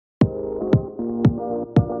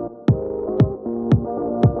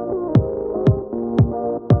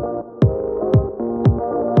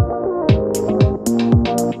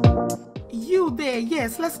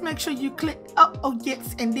yes, let's make sure you click. Oh,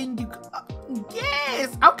 yes, and then you,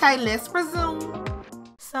 yes. Okay, let's resume.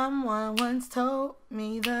 Someone once told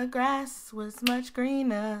me the grass was much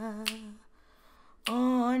greener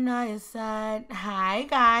on our side. Hi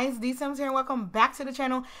guys, DeeSims here and welcome back to the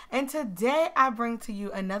channel. And today I bring to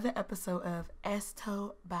you another episode of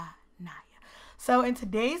Esto by Naya. So in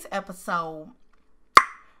today's episode,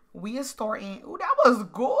 we are starting. Oh, that was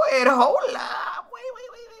good. Hold up. Wait.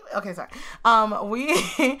 Okay, sorry.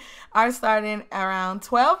 We are starting around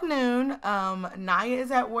 12 noon. Naya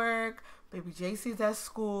is at work. Baby JC's at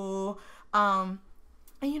school. And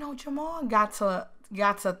you know, Jamal got to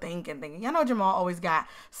thinking. Y'all know Jamal always got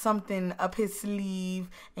something up his sleeve,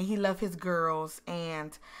 and he loves his girls,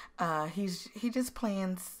 and he just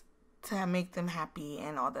plans to make them happy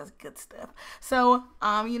and all that good stuff. So,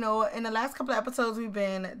 you know, in the last couple of episodes, we've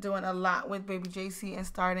been doing a lot with baby JC and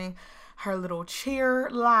starting her little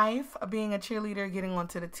cheer life, being a cheerleader, getting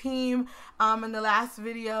onto the team. In the last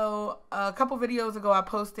video, a couple videos ago, I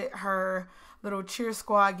posted her little cheer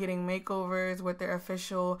squad getting makeovers with their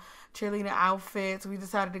official cheerleading outfits. We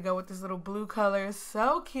decided to go with this little blue color.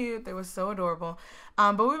 So cute. They were so adorable.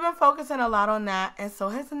 But we've been focusing a lot on that. And so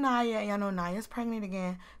has Naya. Y'all know Naya's pregnant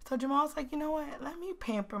again. So Jamal's like, you know what? Let me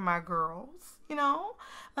pamper my girls. You know?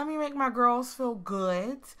 Let me make my girls feel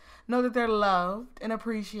good. Know that they're loved and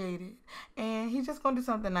appreciated. And he's just going to do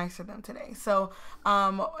something nice for them today. So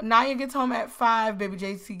Naya gets home at 5. Baby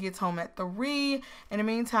JC gets home at 3. In the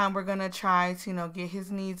meantime, we're going to try to, you know, get his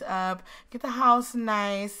needs up, get the house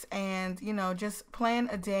nice, and, you know, just plan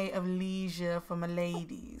a day of leisure for my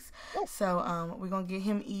ladies. So we're going to get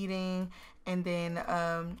him eating. And then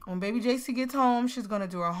when baby JC gets home, she's going to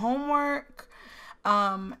do her homework.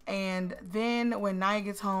 And then when Naya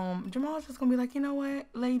gets home, Jamal's just gonna be like, you know what,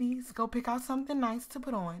 ladies, go pick out something nice to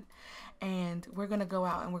put on, and we're gonna go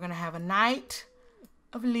out and we're gonna have a night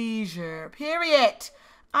of leisure, period.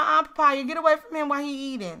 Papaya, get away from him while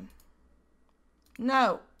he eating.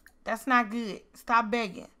 No, that's not good. Stop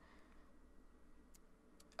begging.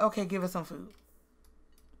 Okay, give us some food.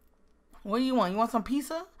 What do you want? You want some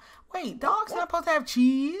pizza? Wait, dogs not supposed to have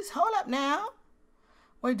cheese. Hold up now.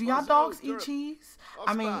 Wait, do y'all dogs eat cheese?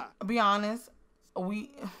 I mean, be honest,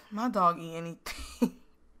 my dog eat anything.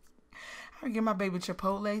 I would give my baby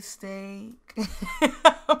Chipotle steak.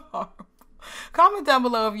 Comment down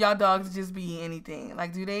below if y'all dogs just be eating anything.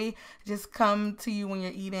 Like, do they just come to you when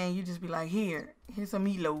you're eating and you just be like, here's some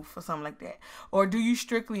meatloaf or something like that? Or do you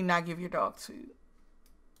strictly not give your dog food?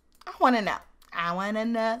 I want to know. I want to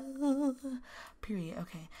know. Period.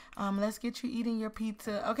 Okay. Let's get you eating your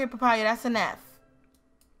pizza. Okay, Papaya, that's enough.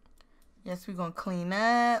 Yes, we're going to clean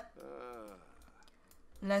up.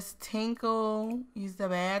 Let's tinkle. Use the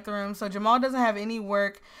bathroom. So Jamal doesn't have any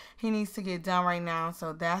work he needs to get done right now.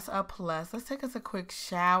 So that's a plus. Let's take us a quick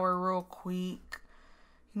shower real quick.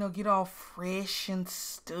 You know, get all fresh and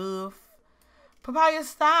stuff. Papaya,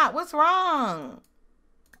 stop. What's wrong?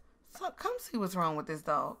 So, come see what's wrong with this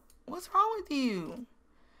dog. What's wrong with you?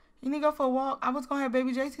 You need to go for a walk? I was going to have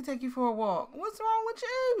baby JC take you for a walk. What's wrong with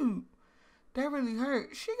you? That really hurt.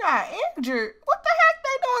 She got injured. What the heck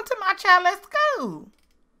they doing to my child at school?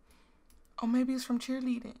 Oh, maybe it's from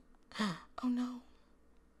cheerleading. Oh, no.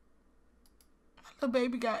 My little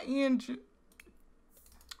baby got injured.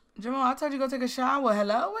 Jamal, I told you to go take a shower.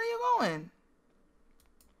 Hello? Where are you going?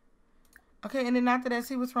 Okay, and then after that,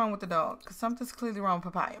 see what's wrong with the dog. Because something's clearly wrong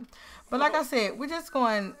with Papaya. But like I said, we're just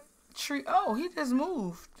going treat. Oh, he just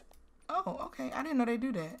moved. Oh, okay. I didn't know they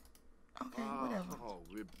do that. Okay, whatever.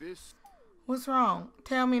 What's wrong?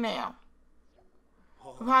 Tell me now.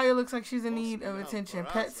 Papaya looks like she's in need of attention.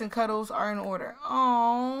 Pets and cuddles are in order.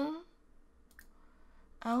 Oh.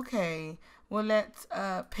 Okay. Well, let's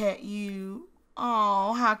pet you.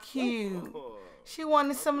 Oh, how cute. She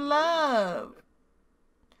wanted some love.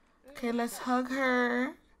 Okay, let's hug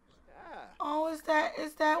her. Oh, is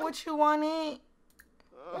that what you wanted?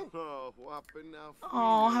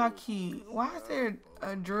 Oh, how cute. Why is there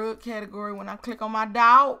a drug category when I click on my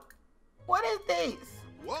dog? What is this?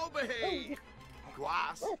 Well behaved.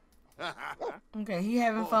 Okay, he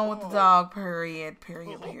having fun with the dog. Period.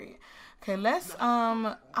 Okay, let's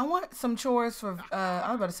I want some chores for I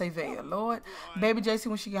was about to say Vaya, Lord. Baby JC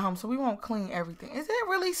when she get home, so we won't clean everything. Is it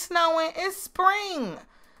really snowing? It's spring.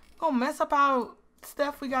 Gonna mess up our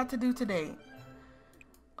stuff we got to do today.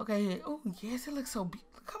 Okay, here. Oh yes, it looks so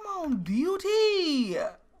beautiful. Come on, beauty.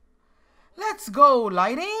 Let's go,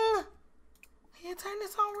 lighting. Here, turn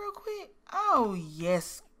this on real quick. Oh,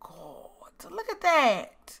 yes, God. Look at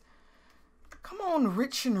that. Come on,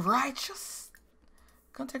 rich and righteous.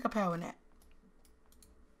 Gonna take a power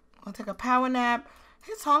nap.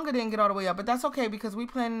 His hunger didn't get all the way up, but that's okay because we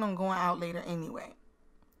planning on going out later anyway.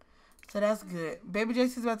 So that's good. Baby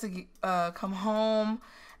JC's about to come home,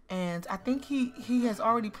 and I think he has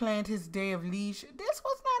already planned his day of leisure. This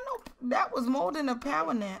was not no, that was more than a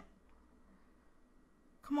power nap.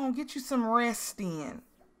 Come on, get you some rest in.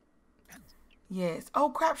 Yes. Oh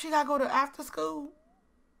crap, she gotta go to after school.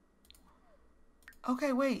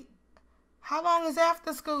 Okay, wait. How long is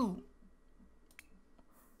after school?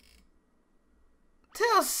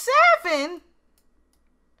 Till 7?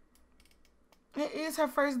 It is her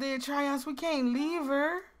first day of tryouts. We can't leave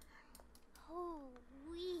her.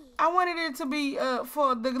 I wanted it to be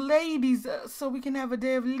for the ladies so we can have a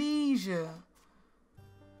day of leisure.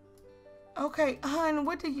 Okay, hon,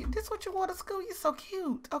 this what you wore to school? You're so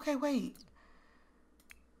cute. Okay, wait.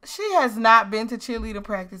 She has not been to cheerleader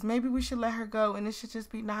practice. Maybe we should let her go and it should just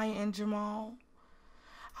be Naya and Jamal.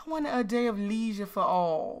 I wanted a day of leisure for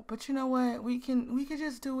all. But you know what? We could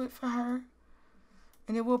just do it for her.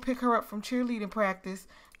 And then we'll pick her up from cheerleading practice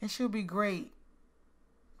and she'll be great.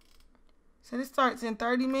 So this starts in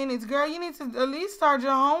 30 minutes. Girl, you need to at least start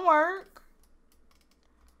your homework.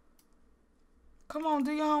 Come on,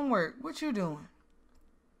 do your homework. What you doing?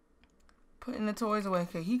 Putting the toys away.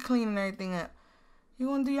 Okay, he cleaning everything up. You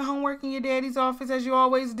want to do your homework in your daddy's office as you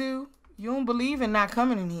always do? You don't believe in not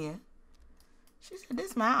coming in here. She said,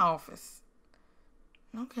 this is my office.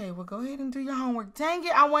 Okay, well, go ahead and do your homework. Dang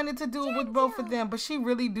it, I wanted to do it with both of them, but she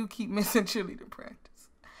really do keep missing cheerleader practice.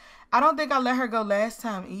 I don't think I let her go last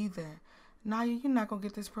time either. Naya, you're not going to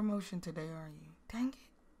get this promotion today, are you? Dang it.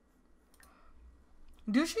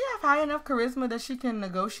 Do she have high enough charisma that she can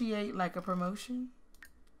negotiate like a promotion?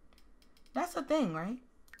 That's a thing, right?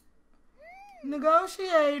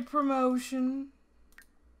 Negotiate promotion.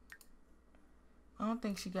 I don't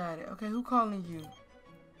think she got it. Okay, who calling you?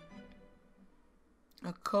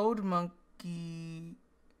 A code monkey.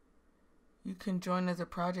 You can join as a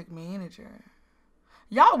project manager.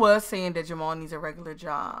 Y'all was saying that Jamal needs a regular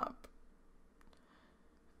job.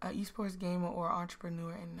 Esports gamer or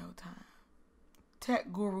entrepreneur in no time.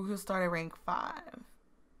 Tech guru, he'll start at rank 5.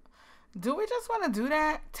 Do we just want to do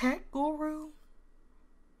that? Tech guru?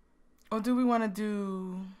 Or do we want to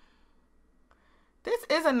do... This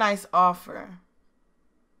is a nice offer.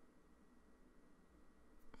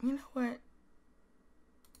 You know what?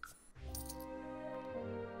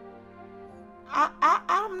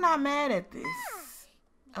 I'm not mad at this.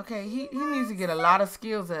 Okay, he needs to get a lot of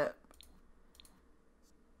skills up.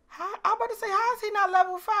 I'm about to say, how is he not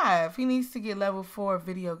level 5? He needs to get level 4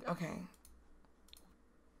 video. Okay.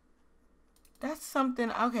 That's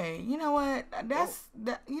something. Okay, you know what?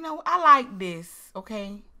 You know, I like this.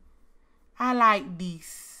 Okay. I like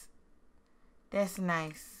this. That's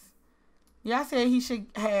nice. Y'all said he should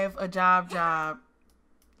have a job.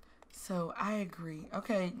 So I agree.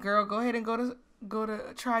 Okay, girl, go ahead and go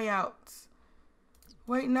to tryouts.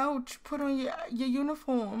 Wait, no, put on your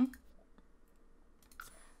uniform.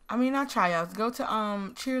 I mean, not tryouts. Go to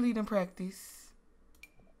cheerleading practice.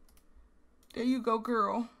 There you go,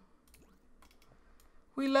 girl.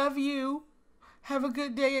 We love you. Have a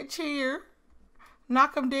good day at cheer.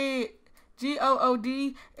 Knock 'em dead.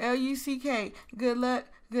 GOODLUCK. Good luck.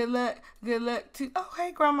 Good luck. Good luck to. Oh,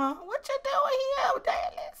 hey, Grandma. What you doing here,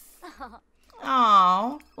 Dallas?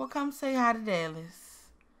 Oh, well, come say hi to Dallas.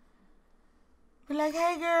 Be like,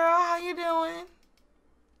 hey, girl, how you doing?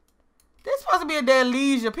 This supposed to be a day of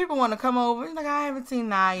leisure. People want to come over. Like, I haven't seen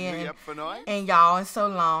Naya and y'all in so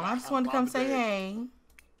long. I just wanted to come say hey.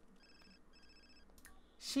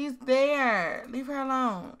 She's there. Leave her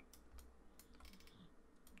alone.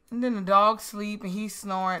 And then the dog sleep and he's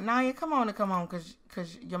snoring. Naya, come on cause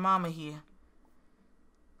your mama here.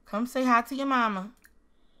 Come say hi to your mama.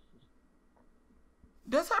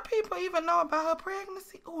 Does her people even know about her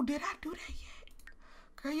pregnancy? Oh, did I do that yet?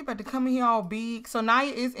 Girl, you about to come in here all big. So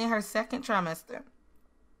Naya is in her 2nd trimester.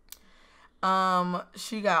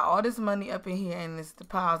 She got all this money up in here in this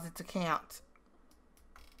deposit account.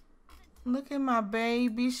 Look at my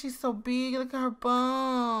baby. She's so big. Look at her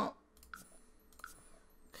bum.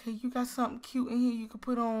 Okay, you got something cute in here you can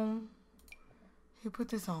put on. Here, put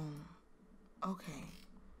this on. Okay.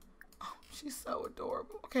 Oh, she's so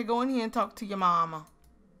adorable. Okay, go in here and talk to your mama.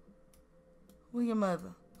 Where's your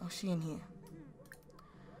mother? Oh, she in here.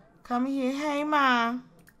 Come in here. Hey, Mom.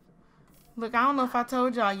 Look, I don't know if I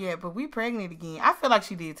told y'all yet, but we pregnant again. I feel like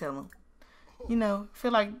she did tell him. You know,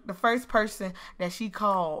 feel like the first person that she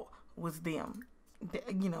called was them.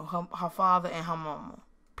 You know, her father and her mama.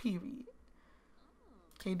 Period.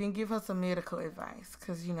 Okay, then give her some medical advice.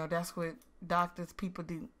 Because, you know, that's what doctors, people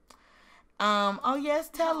do. Oh yes,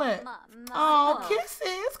 tell her. Oh,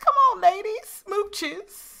 kisses. Come on, ladies.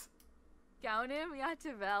 Smooches. Gaunim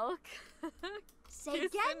Yatavelk. Say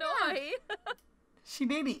She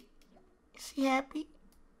did it. She happy.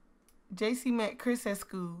 JC met Chris at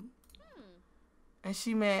school. And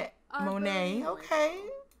she met Monet. Okay.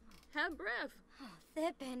 Have breath.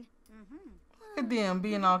 Thippin'. Look at them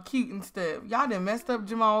being all cute and stuff. Y'all done messed up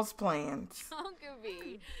Jamal's plans.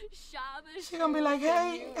 She gonna be like,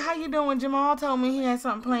 hey, how you doing? Jamal told me he had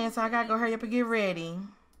something planned, so I gotta go hurry up and get ready.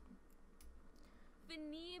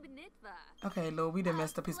 Okay, Lord, we done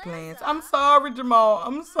messed up his plans. I'm sorry, Jamal.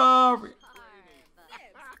 I'm sorry.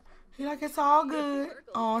 He like, it's all good.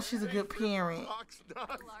 Oh, she's a good parent.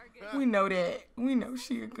 We know that. We know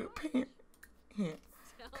she a good parent. Here.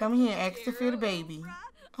 Come here and ask to feel the baby.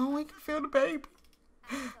 Oh, we can feel the baby.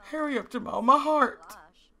 Hurry up, Jamal. My heart.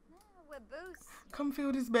 Come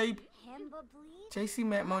feel this baby. JC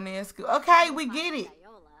met Monet at school. Okay, we get it.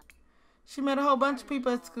 She met a whole bunch of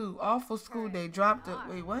people at school. Awful school day. Dropped the...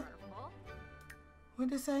 Wait, what? What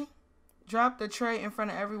did it say? Dropped the tray in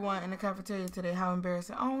front of everyone in the cafeteria today. How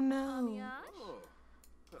embarrassing. Oh, no.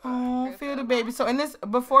 Oh, feel the baby. So, in this,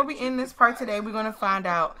 before we end this part today, we're going to find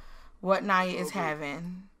out what Naya is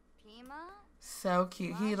having. So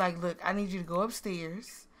cute. He like, look, I need you to go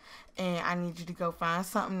upstairs and I need you to go find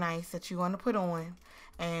something nice that you want to put on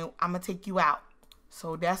and I'm going to take you out.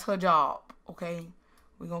 So that's her job, okay?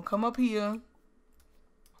 We're going to come up here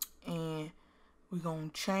and we're going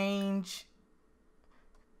to change.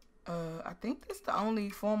 I think that's the only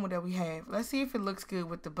formal that we have. Let's see if it looks good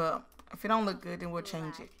with the bump. If it don't look good, then we'll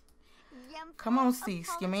change it. Come on, Cease.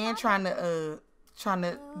 Your man trying to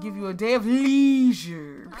give you a day of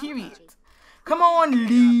leisure, period. Come on,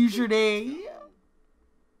 leisure day.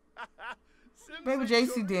 Baby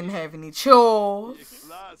JC didn't have any chores.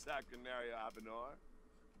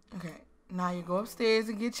 Okay, now you go upstairs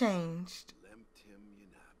and get changed.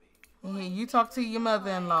 And here, you talk to your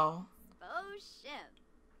mother-in-law.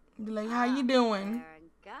 Be like, how you doing?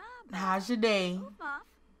 How's your day?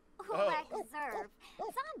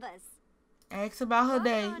 Ask about her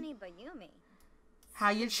day.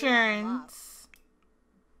 How your churns?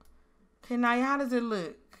 Okay, Naya, how does it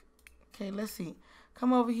look? Okay, let's see.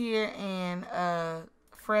 Come over here and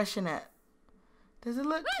freshen up. Does it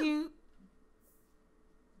look cute?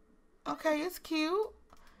 Okay, it's cute.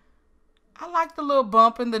 I like the little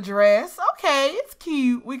bump in the dress. Okay, it's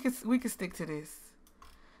cute. We can stick to this.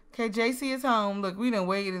 Okay, JC is home. Look, we done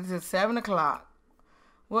waited until 7 o'clock.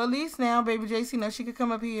 Well, at least now, baby JC knows she could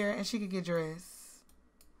come up here and she could get dressed.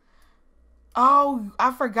 Oh,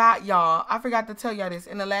 I forgot, y'all. I forgot to tell y'all this.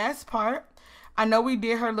 In the last part, I know we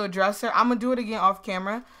did her little dresser. I'm going to do it again off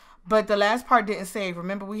camera. But the last part didn't save.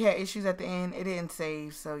 Remember, we had issues at the end. It didn't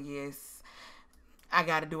save. So, yes. I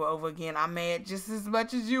got to do it over again. I'm mad just as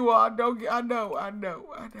much as you are. I know.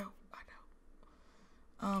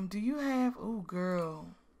 Do you have... Oh, girl.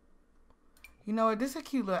 You know what? This is a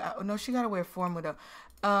cute little... No, she got to wear formal, though.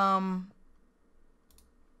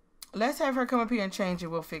 Let's have her come up here and change it.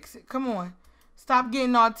 We'll fix it. Come on. Stop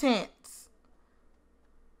getting all tense.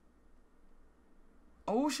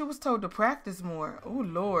 Oh, she was told to practice more. Oh,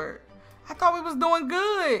 Lord. I thought we was doing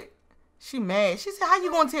good. She mad. She said, how you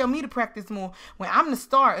going to tell me to practice more when I'm the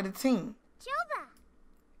star of the team?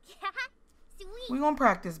 We going to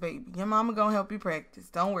practice, baby. Your mama going to help you practice.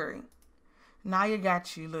 Don't worry. Naya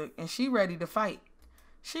got you. Look, and she ready to fight.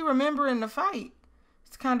 She remembering the fight.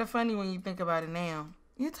 It's kind of funny when you think about it now.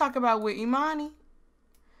 You talk about with Imani.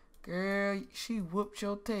 Girl, she whooped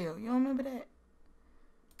your tail. You don't remember that?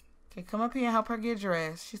 Okay, come up here and help her get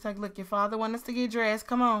dressed. She's like, look, your father wants us to get dressed.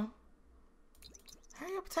 Come on.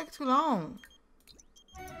 Hurry up, take too long.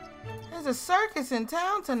 There's a circus in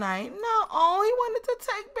town tonight. No, oh, he wanted to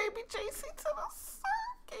take baby JC to the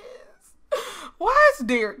circus. Why is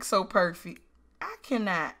Derek so perfect? I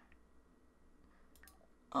cannot.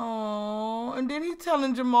 Oh, and then he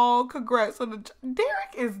telling Jamal, congrats on the...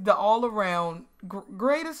 Derek is the all-around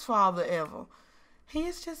greatest father ever. He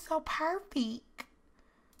is just so perfect.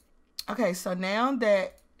 Okay, so now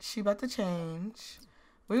that she about to change,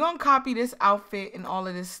 we're going to copy this outfit and all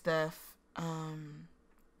of this stuff.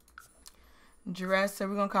 Dresser,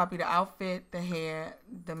 we're going to copy the outfit, the hair,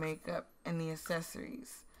 the makeup, and the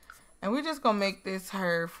accessories. And we're just going to make this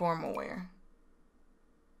her formal wear.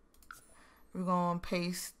 We're going to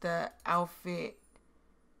paste the outfit,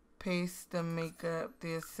 paste the makeup,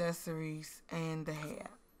 the accessories, and the hair.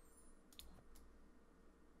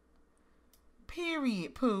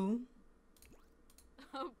 Period, Pooh.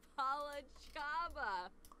 Apala Chaba.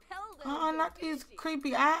 Not these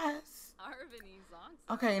creepy eyes.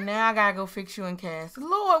 Okay, now I gotta go fix you in cast.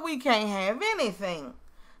 Lord, we can't have anything.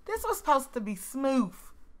 This was supposed to be smooth,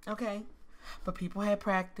 okay? But people had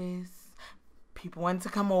practice. People wanted to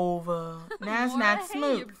come over. Now it's not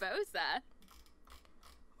smooth.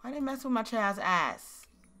 Why they mess with my child's eyes?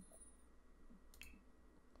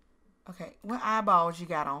 Okay, what eyeballs you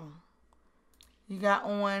got on? You got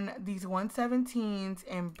on these 117s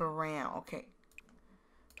and brown. Okay.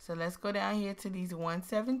 So let's go down here to these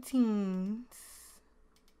 117s.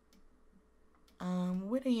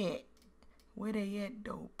 Where they at? Where they at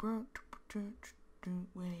though? Where they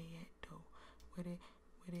at though? Where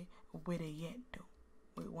they at though?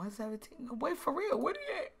 Wait, 117. Wait, for real, where they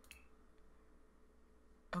at?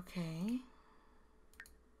 Okay.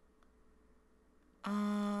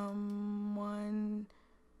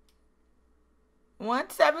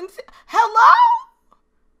 117. Hello?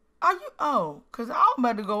 Are you? Oh, cause I'm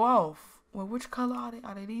about to go off. Well, which color are they?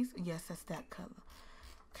 Are they these? Yes, that's that color.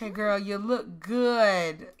 Okay, girl, you look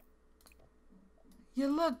good. You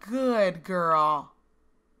look good, girl.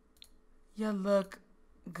 You look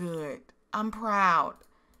good. I'm proud.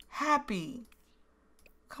 Happy.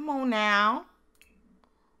 Come on now.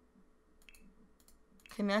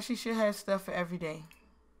 Okay, now she should have stuff for every day.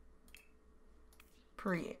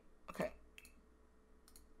 Period. Okay.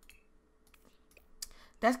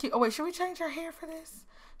 That's cute. Oh, wait, should we change her hair for this?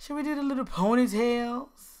 Should we do the little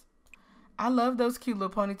ponytails? I love those cute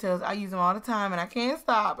little ponytails. I use them all the time, and I can't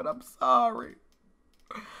stop it. I'm sorry.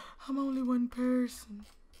 I'm only one person.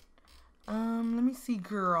 Let me see,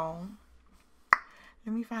 girl.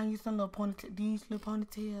 Let me find you some little ponytails. These little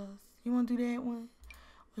ponytails. You want to do that one?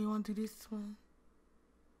 Or you want to do this one?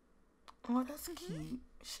 Oh, that's cute.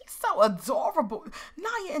 She's so adorable.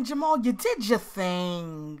 Naya and Jamal, you did your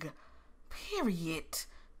thing. Period.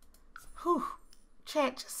 Whew.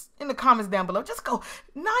 Chat, just in the comments down below, just go,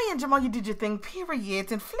 Naya and Jamal, you did your thing,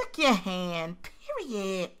 period. And flick your hand,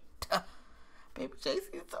 period. Baby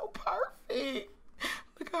JC is so perfect.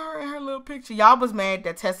 Look at her in her little picture. Y'all was mad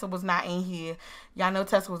that Tessa was not in here. Y'all know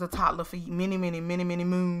Tessa was a toddler for many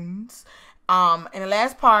moons. In the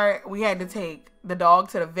last part, we had to take the dog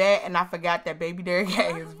to the vet, and I forgot that baby Derek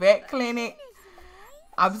had his vet clinic.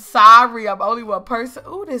 I'm sorry, I'm only one person.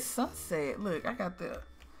 Ooh, this sunset. Look, I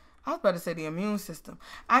was about to say the immune system.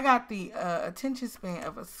 I got the attention span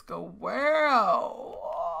of a squirrel.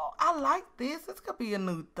 Oh, I like this. This could be a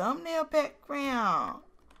new thumbnail background.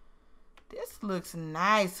 This looks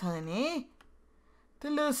nice, honey.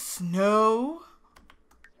 The little snow.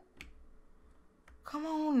 Come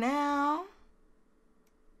on now.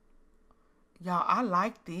 Y'all, I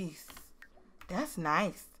like this. That's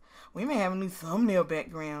nice. We may have a new thumbnail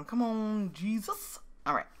background. Come on, Jesus.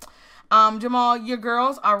 All right. Jamal, your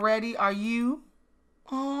girls are ready. Are you?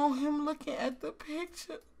 Oh, him looking at the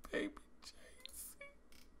picture. Baby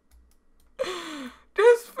JC.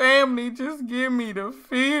 This family just give me the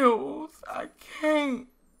feels. I can't.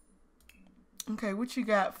 Okay, what you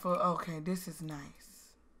got for... Okay, this is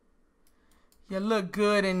nice. You look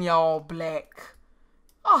good in y'all black.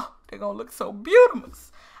 Oh, they're going to look so beautiful.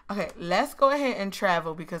 Okay, let's go ahead and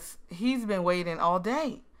travel because he's been waiting all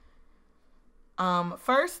day.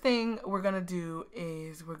 First thing we're going to do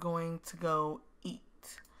is we're going to go eat.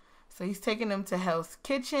 So he's taking them to Hell's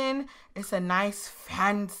Kitchen. It's a nice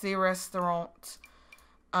fancy restaurant.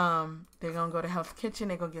 They're going to go to Hell's Kitchen.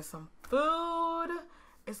 They're going to get some food.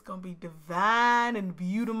 It's going to be divine and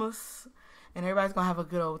beautiful. And everybody's going to have a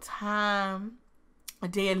good old time. A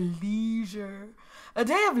day of leisure. A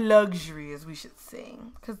day of luxury, as we should say.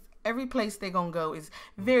 Because every place they're going to go is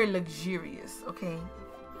very luxurious, okay?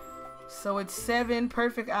 So it's 7,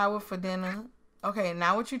 perfect hour for dinner. Okay,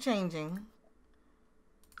 now what you changing?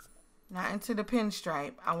 Not into the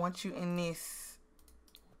pinstripe. I want you in this.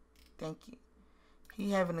 Thank you.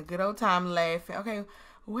 He having a good old time laughing. Okay,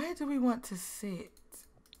 where do we want to sit?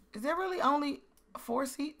 Is there really only 4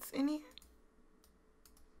 seats in here?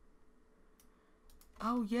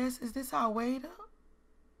 Oh, yes. Is this our waiter?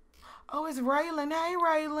 Oh, it's Raylan. Hey,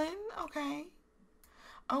 Raylan. Okay.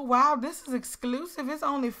 Oh, wow. This is exclusive. It's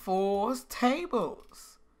only 4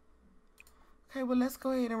 tables. Okay, well, let's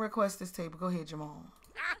go ahead and request this table. Go ahead, Jamal.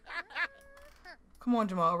 Come on,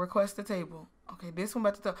 Jamal. Request the table. Okay, this one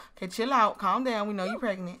about to... Okay, chill out. Calm down. We know you're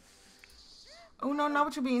pregnant. Oh, no, not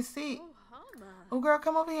with you being sick. Oh, girl,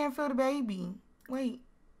 come over here and feel the baby. Wait.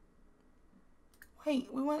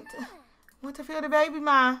 Wait, we want to feel the baby,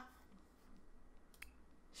 Ma.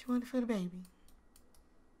 She wanted to feel the baby.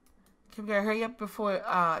 Okay, we gotta hurry up before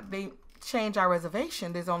they change our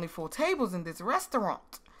reservation. There's only 4 tables in this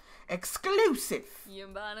restaurant. Exclusive.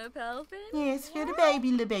 Yes, feel the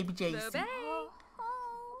baby, little baby Jason.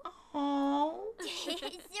 Oh,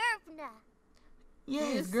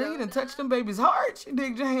 Yes, You girl, so you done touched them baby's heart. You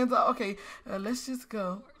digged your hands out. Okay, let's just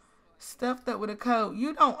go. Stuffed up with a coat.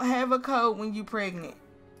 You don't have a coat when you pregnant.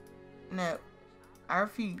 No, I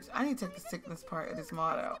refuse. I need to take the sickness part of this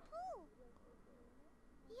model out.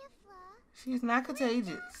 She's not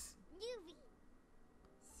contagious.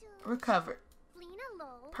 Recovered.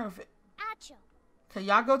 Perfect. Okay,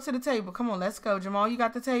 y'all go to the table. Come on, let's go. Jamal, you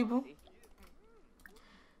got the table?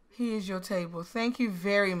 Here's your table. Thank you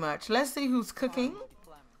very much. Let's see who's cooking.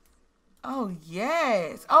 Oh,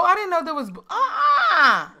 yes. Oh, I didn't know there was...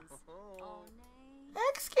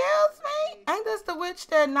 Excuse me? Ain't this the witch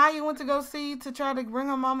that Naya went to go see to try to bring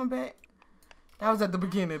her mama back? That was at the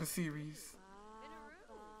beginning of the series.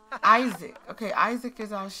 Isaac. Okay, Isaac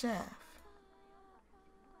is our chef.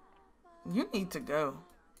 You need to go.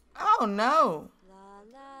 Oh, no.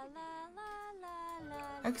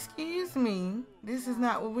 Excuse me. This is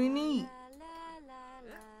not what we need.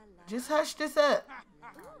 Just hush this up.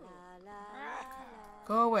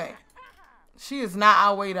 Go away. She is not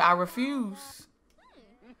our waiter. I refuse.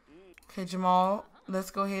 Okay, Jamal,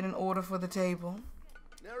 let's go ahead and order for the table.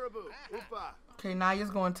 Okay,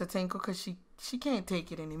 Naya's going to tinkle because she can't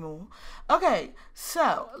take it anymore. Okay,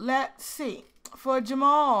 so let's see. For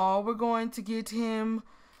Jamal, we're going to get him...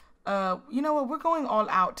 you know what? We're going all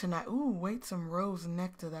out tonight. Ooh, wait, some rose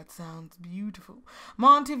nectar. That sounds beautiful.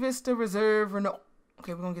 Monte Vista Reserve Renault.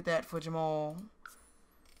 Okay, we're going to get that for Jamal.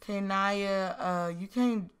 Okay, Naya, you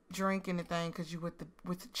can't drink anything because you're with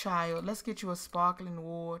the child. Let's get you a sparkling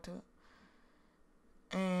water.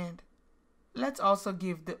 And let's also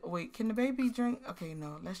give the... Wait, can the baby drink? Okay,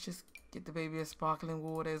 no. Let's just get the baby a sparkling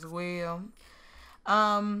water as well.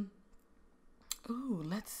 Ooh,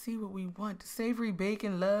 let's see what we want. Savory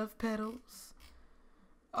bacon love petals.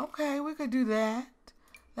 Okay, we could do that.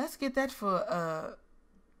 Let's get that for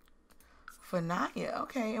Naya.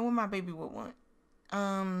 Okay, and what my baby would want.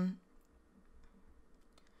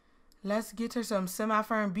 Let's get her some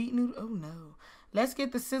semi-firm beet noodle. Oh no. Let's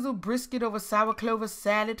get the sizzle brisket over sour clover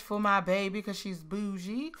salad for my baby because she's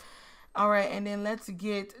bougie. All right, and then let's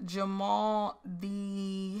get Jamal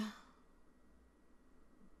the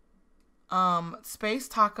space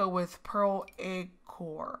taco with pearl egg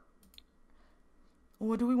core.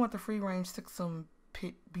 Or do we want the free range some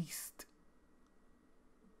pit beast?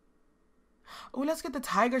 Oh, let's get the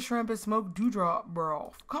tiger shrimp and smoked dewdrop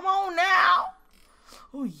broth. Come on now.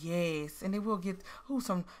 Oh, yes. And then we'll get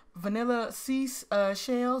some vanilla sea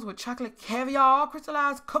shells with chocolate caviar,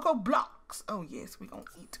 crystallized cocoa blocks. Oh, yes. We're going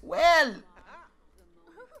to eat well.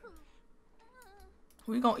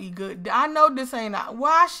 We're going to eat good. I know this ain't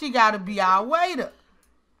why she got to be our waiter.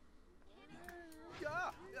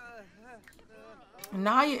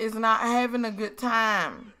 Naya is not having a good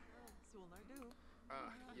time.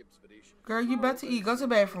 Girl, you better eat. Go to the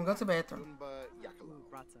bathroom. Go to the bathroom.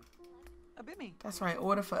 That's right.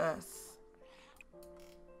 Order for us.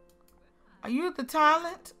 Are you the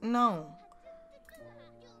talent? No.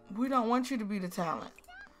 We don't want you to be the talent.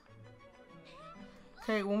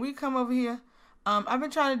 Okay, when we come over here, I've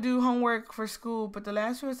been trying to do homework for school, but the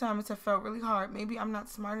last few assignments have felt really hard. Maybe I'm not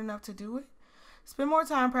smart enough to do it. Spend more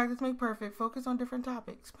time, practice make perfect, focus on different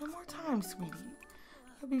topics. Spend more time, sweetie.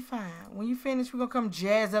 You'll be fine. When you finish, we're going to come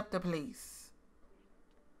jazz up the place.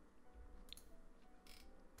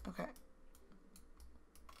 Okay.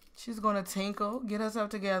 She's going to tinkle, get us up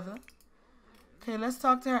together. Okay, let's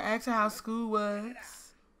talk to her, ask her how school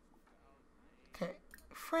was. Okay,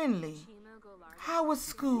 friendly. How was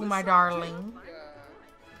school, my darling?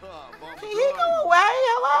 Can he go away?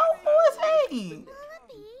 Hello? Who is he?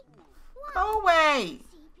 Go away.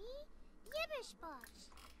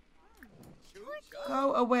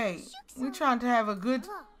 Go away. We're trying to have a good,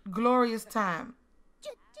 glorious time.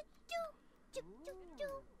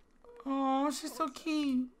 Oh, she's so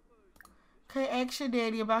cute. Okay, ask your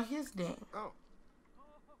daddy about his day.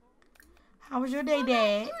 How was your day,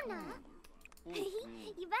 Dad?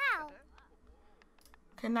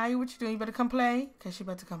 Okay, Naya, what you doing? You better come play? Okay, she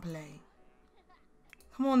better come play.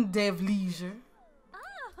 Come on, day of leisure.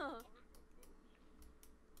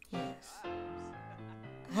 Yes.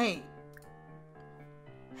 Hey.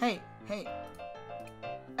 Hey, hey.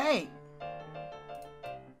 Hey.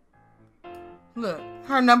 Look,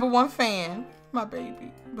 her #1 fan, my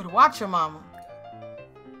baby. You better watch your mama.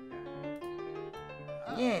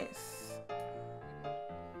 Yes.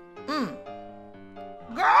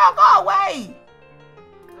 Girl, go away.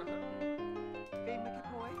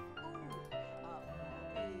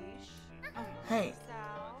 Hey.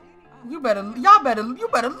 You better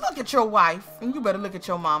look at your wife and you better look at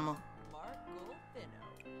your mama.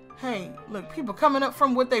 Hey, look, people coming up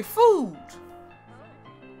from with their food.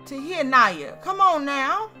 to hear Naya. Come on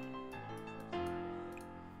now.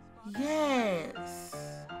 Yes.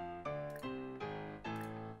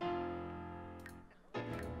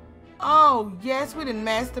 Oh, yes, we didn't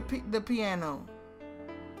master the piano.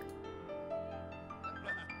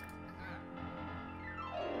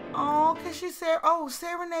 Oh, cause she said, oh,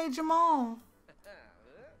 serenade Jamal.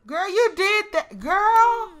 Girl, you did that,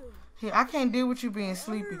 girl. Here, I can't deal with you being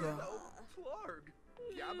sleepy though.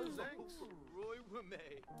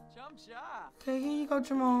 Okay, here you go,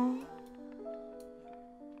 Jamal.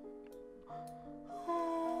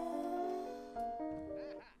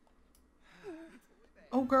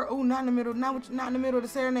 Oh, girl, oh, not in the middle, not in the middle of the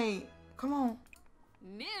serenade. Come on.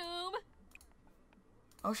 Noob.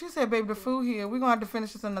 Oh, she said, baby, the food here. We're gonna have to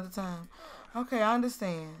finish this another time. Okay, I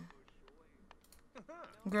understand.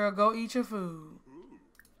 Girl, go eat your food.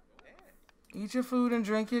 Eat your food and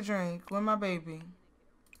drink your drink. Where my baby?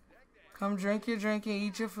 Come drink your drink and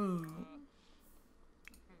eat your food.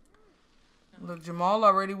 Look, Jamal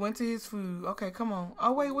already went to his food. Okay, come on.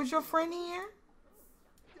 Oh, wait, was your friend here?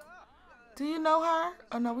 Do you know her?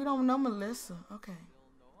 Oh, no, we don't know Melissa. Okay.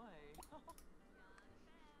 Oh,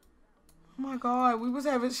 my God.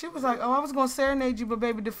 She was like, oh, I was going to serenade you, but,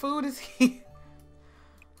 baby, the food is here.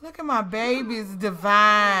 Look at my baby. It's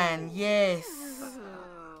divine. Yes.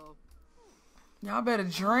 Y'all better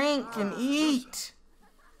drink and eat.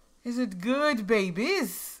 Is it good,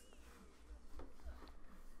 babies?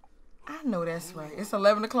 I know that's right. It's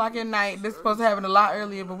 11 o'clock at night. They're supposed to have it a lot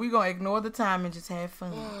earlier, but we're going to ignore the time and just have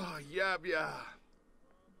fun. Oh, yeah.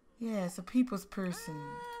 Yeah, it's a people's person.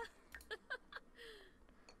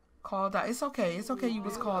 Called out. It's okay. It's okay you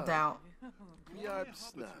was called out.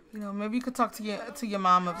 You know, maybe you could talk to your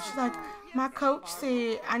mama. She's like, my coach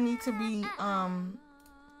said I need to be,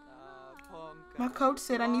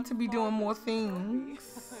 doing more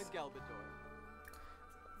things.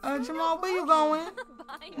 Jamal, where you going?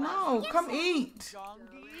 No, come eat.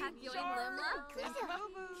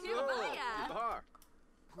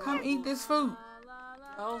 Come eat this food.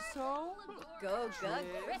 Also, go good.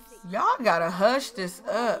 Y'all gotta hush this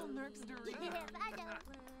up.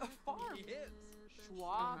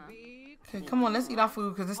 Okay, come on, let's eat our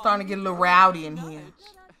food because it's starting to get a little rowdy in here.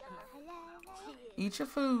 Eat your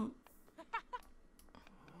food.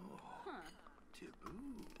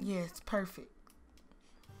 Yes, perfect.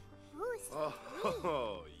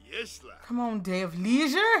 Oh, yes. Come on, day of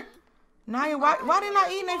leisure. Naya, why they not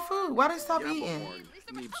eating their food? Why they stop eating?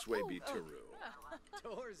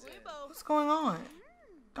 What's going on?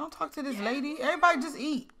 Don't talk to this lady. Everybody just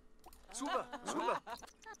eat.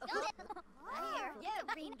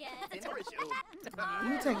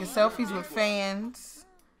 You taking selfies with fans.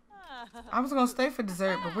 I was going to stay for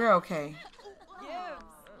dessert, but we're okay.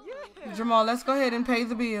 Jamal, let's go ahead and pay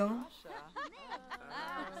the bill.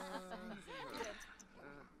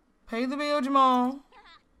 Pay the bill, Jamal.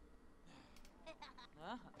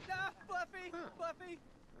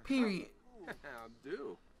 Period.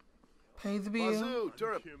 Pay the bill.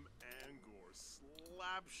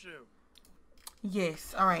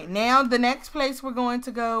 Yes. All right. Now, the next place we're going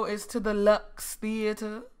to go is to the Lux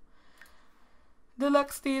Theater. The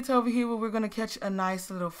Lux Theater over here where we're going to catch a nice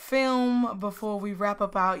little film before we wrap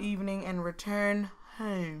up our evening and return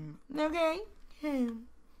home. Okay? Home.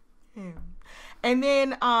 And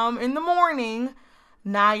then in the morning,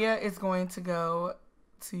 Naya is going to go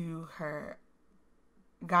to her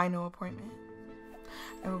gyno appointment.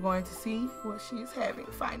 And we're going to see what she's having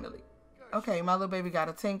finally. Okay, my little baby got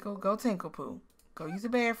a tinkle. Go tinkle poo. Go use the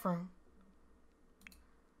bathroom.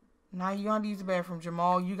 Naya, you got to use the bathroom.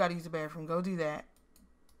 Jamal, you got to use the bathroom. Go do that.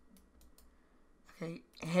 Okay,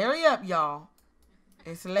 hurry up, y'all.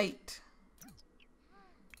 It's late.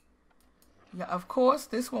 Yeah, of course,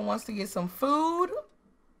 this one wants to get some food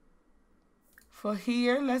for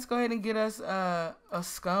here. Let's go ahead and get us a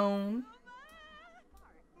scone.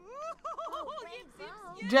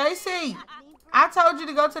 JC, I told you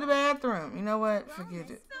to go to the bathroom. You know what?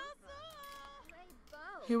 Forget it.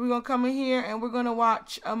 Here we're going to come in here and we're going to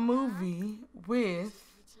watch a movie with...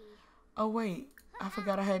 Oh, wait. I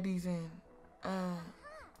forgot I had these in.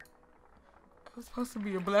 It was supposed to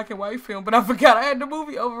be a black and white film, but I forgot I had the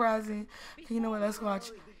movie overrides in. Okay, you know what? Let's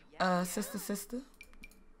watch Sister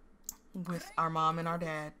with our mom and our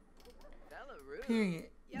dad. Period.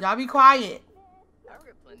 Y'all be quiet.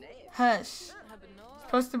 Hush.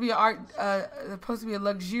 Supposed to be supposed to be a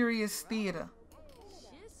luxurious theater.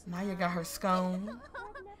 Now you got her scone.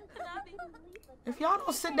 If y'all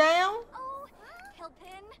don't sit down,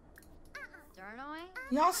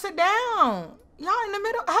 y'all sit down. Y'all in the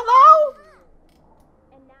middle. Hello?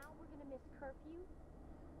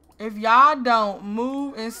 If y'all don't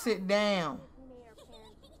move and sit down.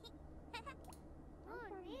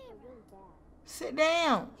 Sit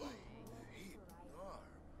down.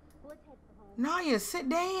 Naya, sit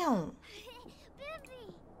down.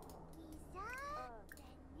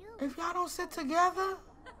 If y'all don't sit together,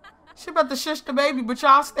 she about to shush the baby, but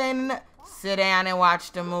y'all standing there. Sit down and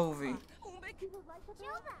watch the movie.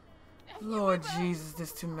 Lord Jesus,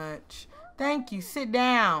 this is too much. Thank you. Sit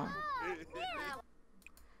down.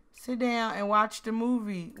 Sit down and watch the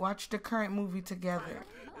movie. Watch the current movie together.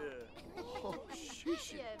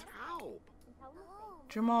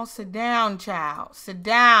 Jamal, sit down, child. Sit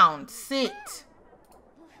down. Sit.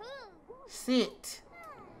 Sit.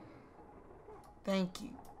 Thank you.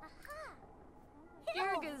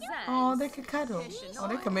 Oh, they could cuddle. Oh,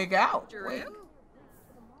 they could make out. Wait.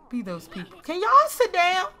 Be those people. Can y'all sit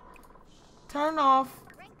down? Turn off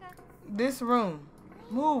this room.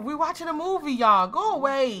 Move. We watching a movie, y'all. Go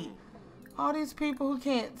away. All these people who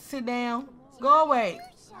can't sit down. Go away.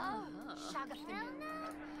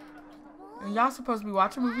 And y'all supposed to be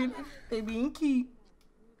watching a movie. They being key.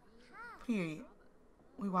 Period.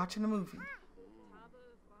 We watching a movie.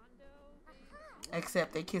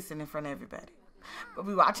 Except they kissing in front of everybody. But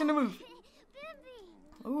we watching the movie.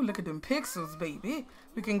 Ooh, look at them pixels, baby.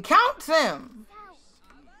 We can count them.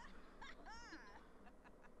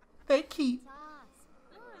 They keep.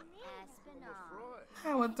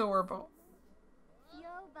 How adorable.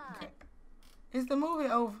 Okay. Is the movie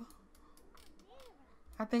over?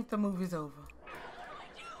 I think the movie's over.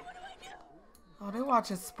 Oh, they're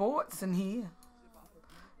watching sports in here.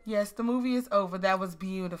 Yes, the movie is over. That was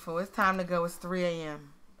beautiful. It's time to go. It's 3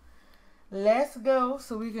 a.m. Let's go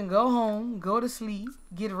so we can go home, go to sleep,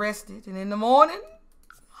 get rested. And in the morning,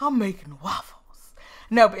 I'm making waffles.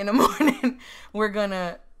 No, but in the morning, we're going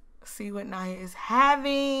to see what Naya is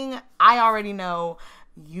having. I already know.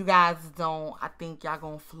 You guys don't. I think y'all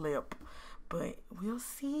going to flip. But we'll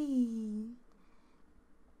see.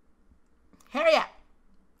 Hurry up.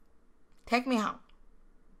 Take me home.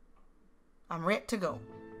 I'm ready to go.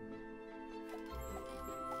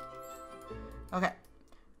 Okay.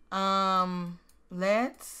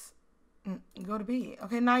 Let's go to bed.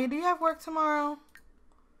 Okay, Naya, do you have work tomorrow?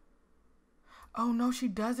 Oh, no, she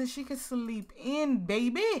doesn't. She can sleep in,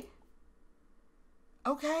 baby.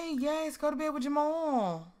 Okay, yes, go to bed with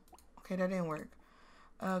Jamal. Okay, that didn't work.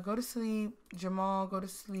 Go to sleep. Jamal, go to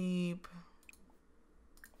sleep.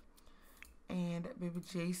 And baby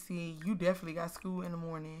JC, you definitely got school in the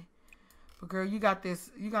morning. But girl, you got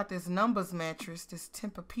this numbers mattress, this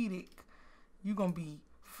Tempur-Pedic. You gonna be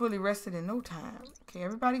fully rested in no time. Okay,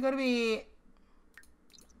 everybody go to bed.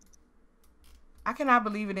 I cannot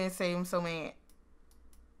believe it didn't save. I'm so mad.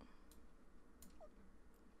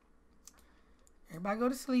 Everybody go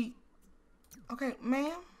to sleep. Okay,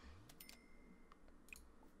 ma'am.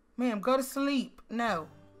 Ma'am, go to sleep. No,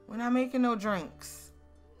 we're not making no drinks.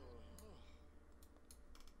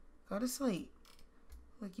 Go to sleep.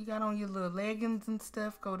 Look, you got on your little leggings and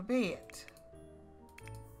stuff. Go to bed.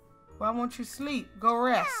 Why won't you sleep? Go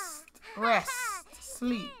rest. Rest.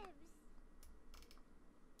 Sleep.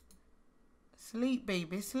 Sleep,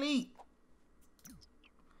 baby. Sleep.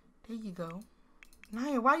 There you go.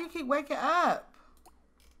 Naya, why you keep waking up?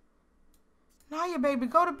 Naya, baby,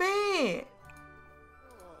 go to bed.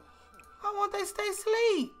 Why won't they stay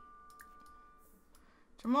asleep?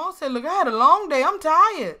 Jamal said, look, I had a long day. I'm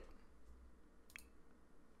tired.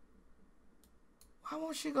 Why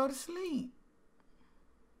won't she go to sleep?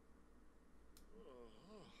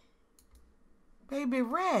 Baby,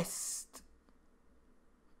 rest.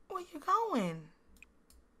 Where you going?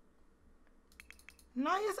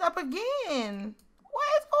 Naya's up again. What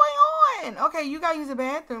is going on? Okay, you gotta use the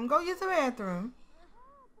bathroom. Go use the bathroom.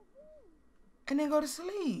 And then go to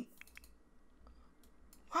sleep.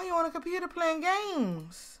 Why you on a computer playing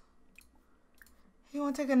games? You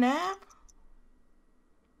wanna take a nap?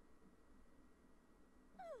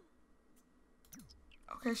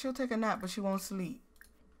 Okay, she'll take a nap, but she won't sleep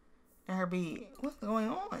in her bed. What's going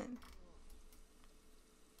on?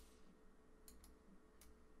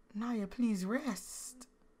 Naya, please rest.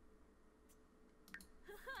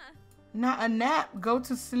 Not a nap. Go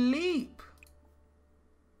to sleep.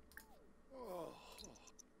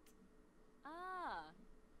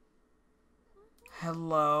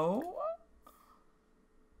 Hello?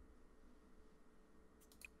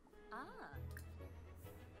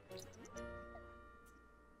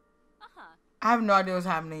 I have no idea what's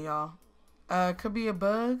happening, y'all. Could be a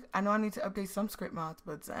bug. I know I need to update some script mods,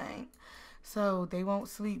 but dang. So they won't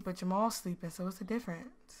sleep, but Jamal's sleeping, so what's the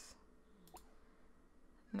difference?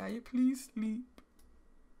 Now you please sleep.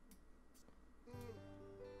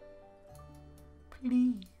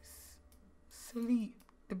 Please. Sleep.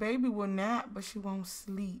 The baby will nap, but she won't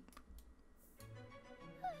sleep.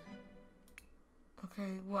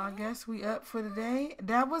 Okay, well, I guess we up for the day.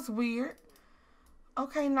 That was weird.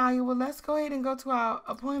 Okay, Naya, well, let's go ahead and go to our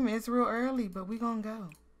appointment. It's real early, but we gonna go.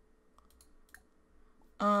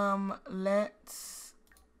 Let's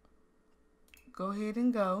go ahead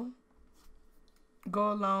and go.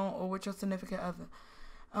 Go alone or with your significant other.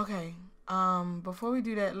 Okay, before we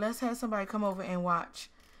do that, let's have somebody come over and watch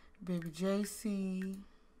baby JC.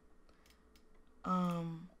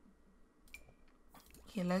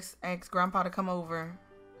 Yeah, let's ask Grandpa to come over.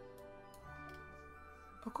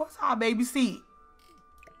 Of course, I'll babysit.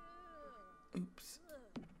 Oops.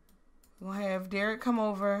 We're gonna have Derek come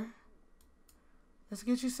over. Let's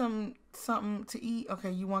get you something to eat.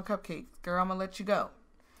 Okay, you want cupcakes. Girl, I'm gonna let you go.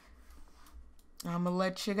 I'm gonna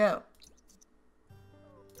let you go.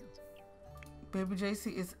 Baby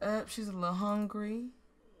JC is up. She's a little hungry.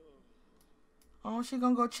 Oh, she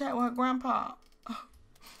gonna go chat with her grandpa. Oh,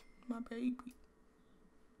 my baby.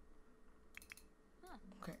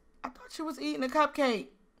 Okay, I thought she was eating a cupcake.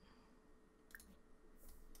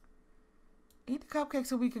 Eat the cupcake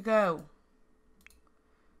so we could go.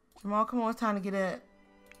 Jamal, come on, it's time to get up.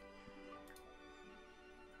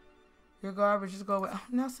 Your garbage is going. Oh,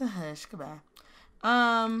 Nelson, hush. Goodbye.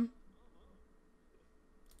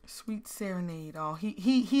 Sweet Serenade. Oh,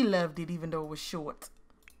 he loved it even though it was short.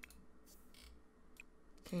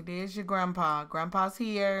 Okay, there's your grandpa. Grandpa's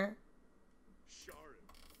here.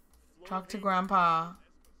 Talk to Grandpa.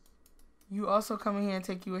 You also come in here and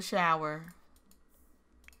take you a shower.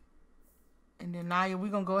 And then Naya, we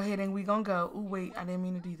gonna go ahead and we gonna go. Ooh, wait, I didn't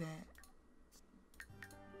mean to do that.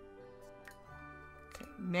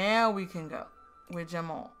 Okay, now we can go with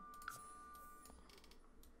Jamal.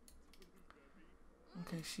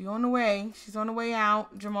 Okay, she on the way. She's on the way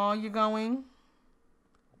out. Jamal, you going?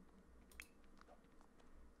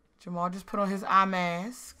 Jamal just put on his eye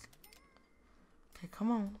mask. Okay,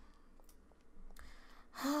 come on.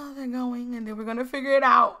 Oh, they're going, and then we're gonna figure it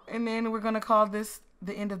out, and then we're gonna call this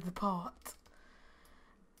the end of the part.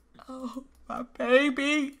 Oh, my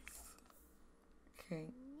babies.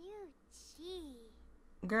 Okay.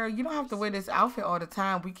 Girl, you don't have to wear this outfit all the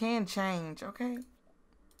time. We can change, okay?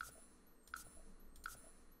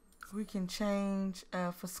 We can change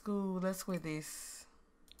for school. Let's wear this.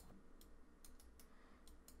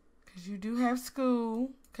 Because you do have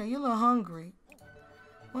school. Okay, you're a little hungry.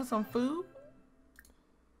 Want some food?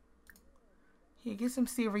 Here, get some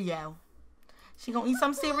cereal. She gonna eat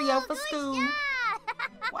some cereal for school.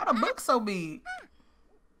 Why the book so big?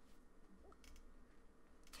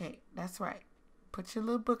 Okay, that's right. Put your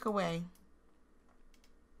little book away.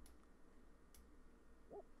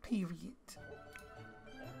 Period.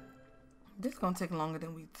 This is gonna take longer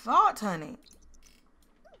than we thought, honey.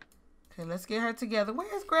 Okay, let's get her together.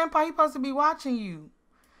 Where's Grandpa? He supposed to be watching you.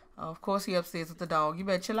 Oh, of course he upstairs with the dog. You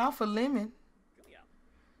better chill out for Lemon.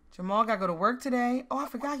 Jamal gotta go to work today. Oh, I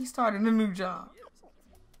forgot he started a new job.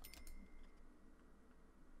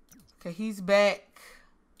 Okay, he's back.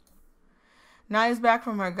 Naya's back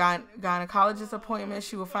from her gynecologist appointment.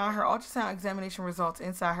 She will find her ultrasound examination results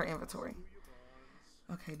inside her inventory.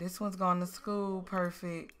 Okay, this one's gone to school.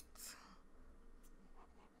 Perfect.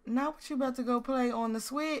 Now what you about to go play on the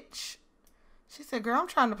Switch? She said, girl, I'm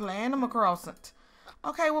trying to play Animal Crossing.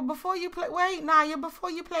 Okay, well, before you play... Wait, Naya,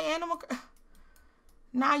 before you play Animal...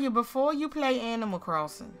 Naya, before you play Animal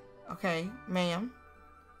Crossing, okay, ma'am,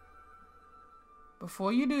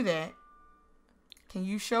 before you do that, can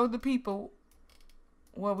you show the people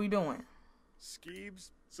what we doing? Skeebs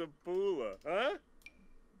Sapula, huh?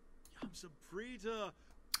 Yum Sabrita,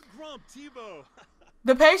 Grump Tebow.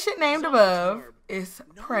 The patient named above is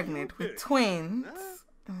pregnant with twins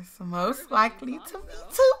and is most likely to be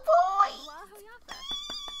 2 boys.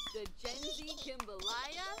 The Gen Z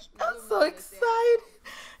Kimbalaya. I'm so excited.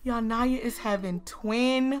 Y'all, Naya is having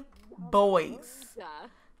twin boys.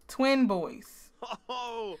 Twin boys.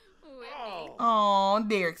 Oh, Oh,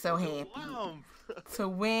 Derek's so happy. Lump.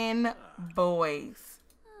 Twin boys.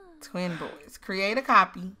 Twin boys. Create a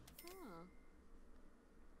copy.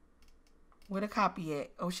 Where the copy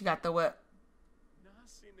at? Oh, she got the what?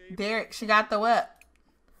 Derek, she got the what?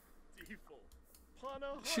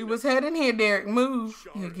 She was heading here, Derek. Move.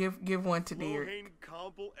 Here, give one to Derek.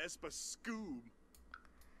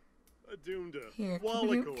 Here,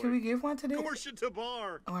 can we give one to Derek?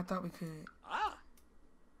 Oh, I thought we could.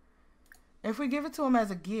 If we give it to him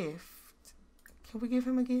as a gift, can we give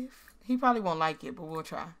him a gift? He probably won't like it, but we'll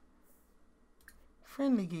try.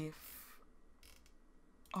 Friendly gift.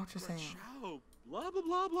 Ultrasound. Blah blah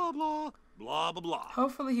blah blah blah. Blah, blah, blah.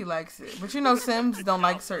 Hopefully he likes it. But you know Sims don't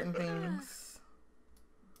like certain things.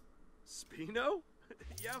 Spino?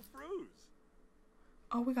 Yeah, Fruz.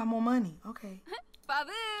 Oh, we got more money. Okay.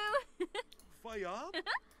 Babu! Fire?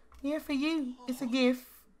 Yeah, for you. It's a gift.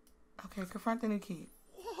 Okay, confront the new kid.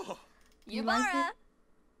 Whoa. You like Yubara!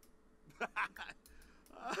 it?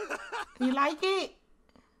 You like it?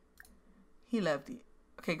 He loved it.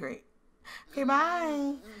 Okay, great. Okay,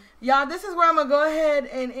 bye. Y'all, this is where I'm going to go ahead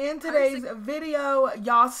and end today's video.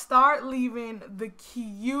 Y'all start leaving the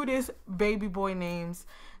cutest baby boy names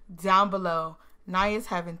down below. Naya's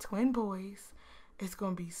having twin boys. It's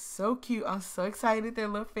going to be so cute. I'm so excited. Their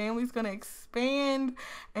little family's going to expand.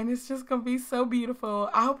 And it's just going to be so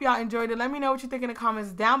beautiful. I hope y'all enjoyed it. Let me know what you think in the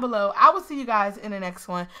comments down below. I will see you guys in the next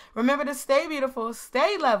one. Remember to stay beautiful,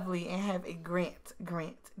 stay lovely, and have a great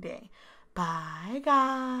day. Bye,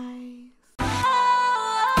 guys.